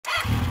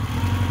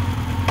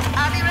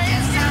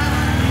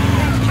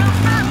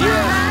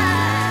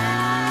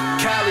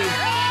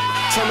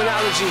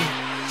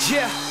Termanology,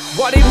 yeah.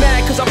 Why they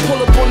mad? Cause I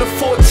pull up on the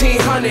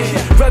 1400,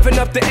 revving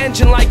up the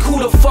engine like who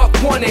the fuck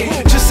want it?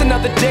 Just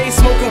another day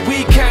smoking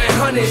weed, counting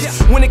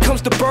hundreds. When it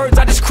comes to birds,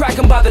 I just crack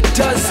them by the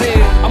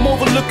dozen. I'm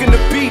overlooking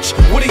the beach,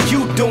 what are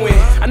you doing?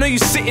 I know you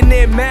sitting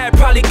there mad,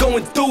 probably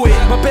going through it.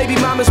 My baby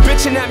mama's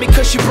bitching at me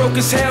cause she broke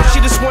as hell. She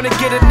just wanna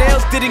get her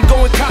nails, didn't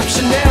go and cop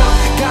Chanel.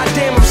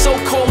 Goddamn, I'm so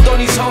cold on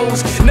these hoes.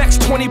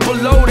 Next 20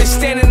 below, they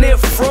standing there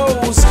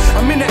froze.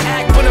 I'm in the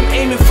act, but I'm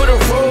aiming for the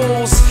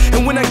rolls.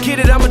 And when I get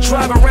it, I'ma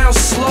drive around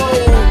slow.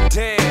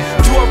 Damn,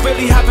 do I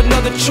really have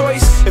another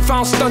choice? If I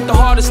don't stunt the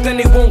hardest, then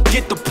they won't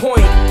get the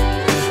point.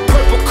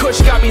 Purple Kush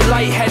got me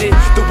lightheaded.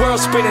 The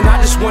world's spinning, I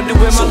just wonder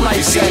where my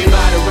life's at. So if you see me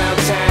ride around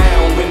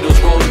town,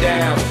 windows roll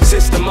down,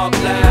 system up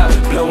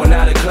loud, blowing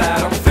out a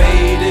cloud, I'm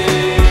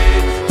faded.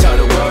 Tell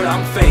the world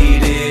I'm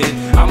faded,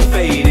 I'm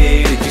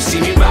faded. If you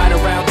see me ride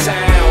around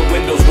town,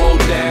 windows roll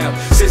down,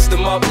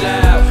 system up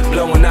loud,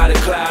 blowing out a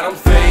cloud, I'm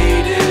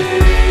faded.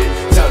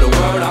 Tell the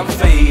world I'm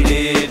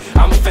faded,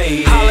 I'm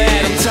faded. Holla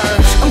at him,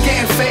 turn. I'm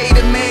getting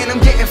faded, man, I'm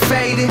getting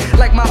faded.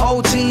 Like my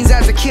old jeans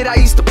as a kid I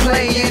used to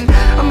play in.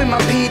 I'm in my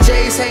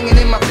PJs, hanging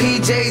in my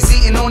PJs,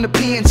 eating on the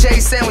P&J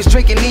sandwich,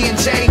 drinking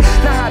E&J.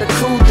 Know how the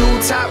crew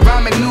do, top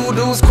ramen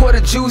noodles,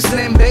 quarter juice,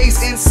 slim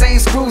bass, insane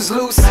screws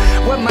loose.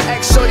 What my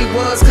ex-shorty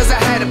was, cause I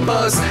had a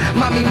buzz.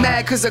 Mommy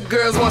mad cause her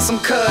girls want some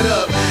cut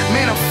up.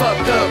 Man, I'm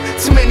fucked up,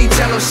 too many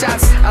jello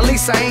shots. At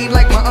least I ain't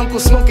like my uncle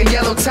smoking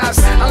yellow tops.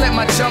 I let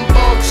my jump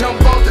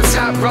off the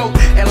top rope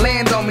and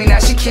land on me, now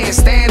she can't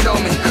stand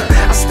on me.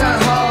 I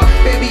stunt hard,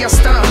 baby, I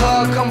stunt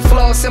hard. Come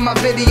floss in my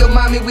video,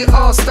 mommy, we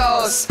all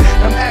stars.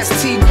 Them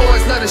ST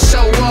boys love to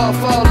show off,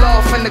 all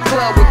off in the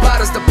club with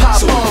bottles to pop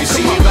so off. So if you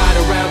see me ride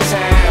around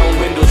town,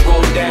 windows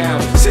roll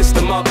down,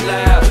 system up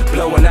loud,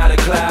 blowing out a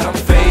cloud, I'm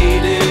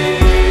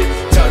faded.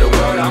 Tell the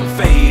world I'm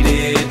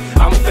faded,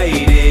 I'm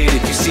faded.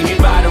 If you see me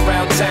ride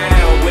around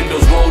town,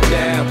 windows roll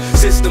down,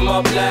 system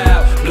up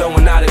loud,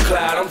 blowing out a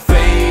cloud, I'm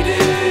faded.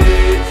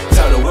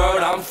 Tell the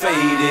world I'm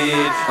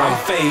faded, I'm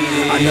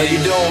faded. I know you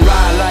don't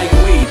ride like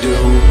we do.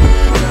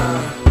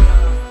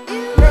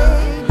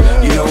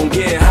 You don't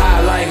get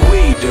high like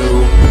we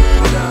do.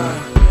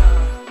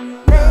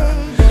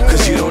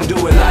 Cause you don't do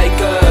it like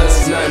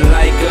us, nothing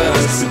like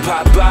us. We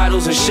pop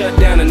bottles and shut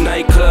down a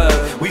nightclub.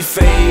 We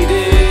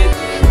faded.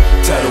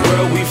 Tell the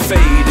world we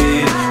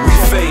faded, we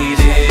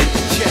faded.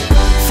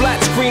 Flat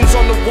screens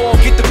on the wall,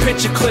 get the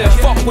picture clear.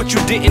 Fuck what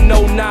you didn't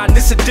know, nah,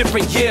 this a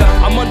different year.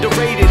 I'm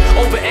underrated,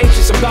 over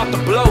anxious, about to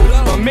blow.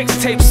 My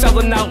mixtape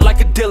selling out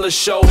like a dealer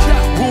show.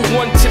 Rule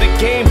 1 to the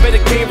game,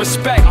 better gain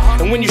respect.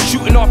 And when you're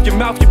shooting off your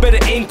mouth, you better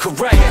aim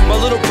correct. My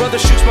little brother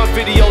shoots my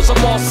videos,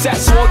 I'm all set.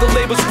 So all the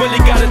labels really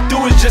gotta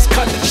do is just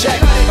cut the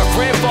check. My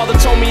grandfather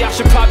told me I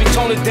should probably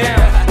tone it down.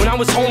 When I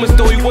was homeless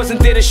though, he wasn't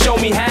there to show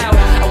me how.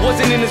 I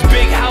wasn't in his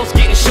big house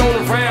getting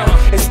shown around.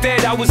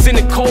 Instead I was in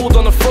the cold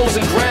on the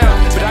frozen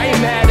ground. But I ain't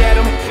mad at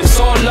him, it's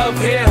all love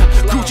here.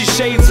 Gucci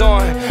shades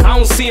on, I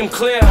don't see him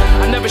clear.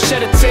 I never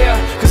shed a tear,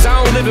 cause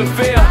I don't live in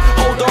fear.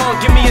 Hold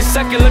on, give me a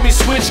second, let me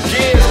switch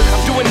gears.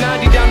 I'm doing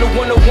 90 down to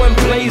 101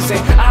 blazing.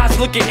 Eyes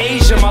looking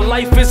Asian, my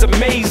life is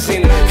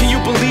amazing. Can you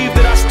believe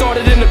that I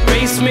started in the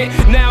basement?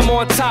 Now I'm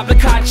on top, look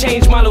how I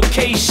changed my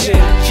location.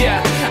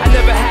 Yeah, I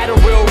never had a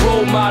real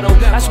role model.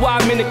 That's why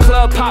I'm in the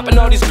club popping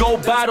all these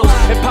gold bottles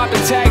and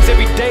popping tags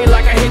every day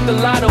like I hit the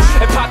lotto.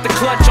 And pop the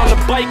clutch on the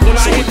bike when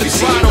I hit the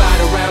throttle.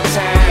 Ride around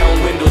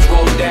town, windows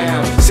roll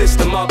down,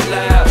 system up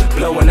loud,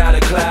 blowing out a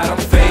cloud, I'm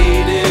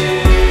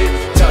faded.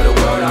 Tell the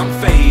world I'm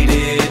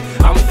faded,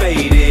 I'm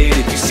faded.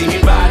 If you see me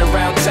ride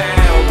around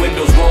town,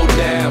 windows roll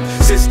down,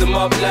 system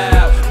up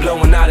loud,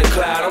 blowing out a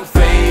cloud, I'm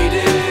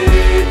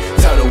faded.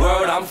 Tell the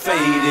world I'm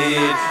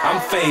faded, I'm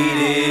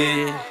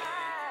faded.